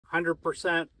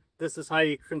100%. This is how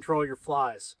you control your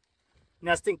flies.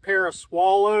 Nesting pair of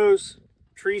swallows.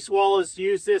 Tree swallows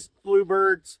use this,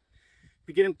 bluebirds. If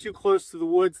you get them too close to the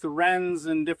woods, the wrens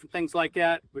and different things like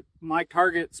that. But my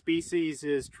target species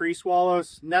is tree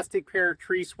swallows. Nesting pair of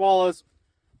tree swallows,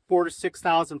 4,000 to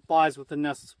 6,000 flies with the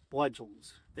nest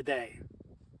fledglings a day.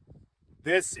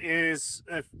 This is,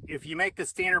 if you make the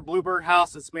standard bluebird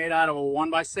house, it's made out of a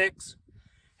 1x6,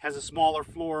 has a smaller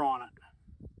floor on it.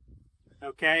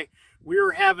 Okay, we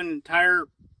were having entire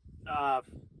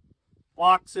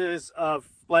boxes of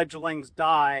fledglings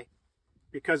die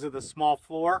because of the small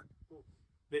floor.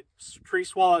 The tree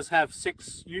swallows have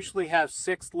usually have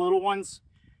 6 little ones,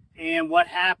 and what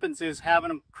happens is having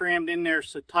them crammed in there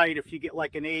so tight, if you get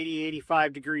like an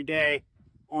 80-85 degree day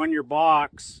on your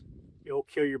box, it'll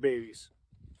kill your babies.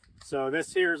 So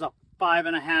this here is a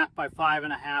 5.5 by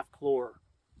 5.5 chlor.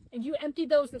 And you empty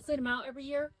those and send them out every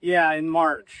year? Yeah, in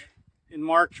March. In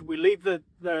March, we leave the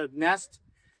nest.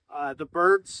 The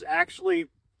birds actually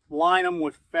line them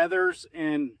with feathers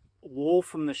and wool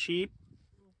from the sheep.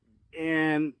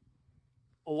 And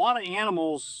a lot of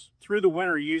animals through the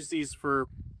winter use these for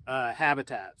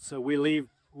habitat. So we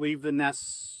leave the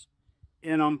nests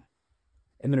in them.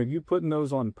 And then are you putting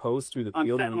those on posts through the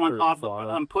field? I'm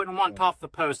putting them on top of the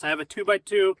post. I have a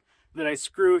 2x2 that I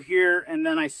screw here, and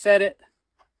then I set it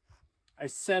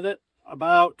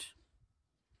about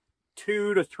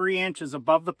 2 to 3 inches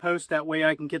above the post. That way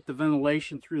I can get the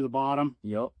ventilation through the bottom.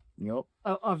 Yep.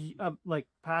 Of like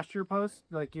pasture posts,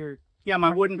 like your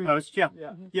my wooden post. Yeah.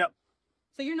 Yep.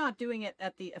 So you're not doing it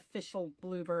at the official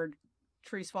bluebird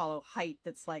tree swallow height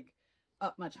that's like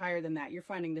up much higher than that. You're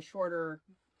finding the shorter.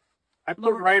 I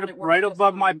put right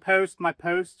above my post. My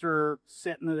posts are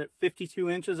sitting at 52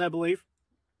 inches, I believe.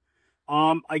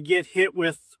 I get hit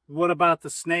with, what about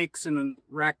the snakes and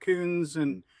raccoons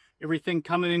and everything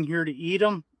coming in here to eat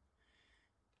them?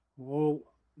 Well,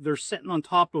 they're sitting on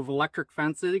top of electric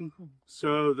fencing.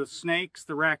 So the snakes,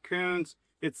 the raccoons,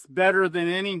 it's better than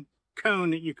any cone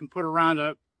that you can put around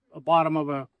a bottom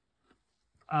of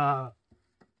a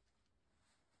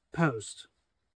post.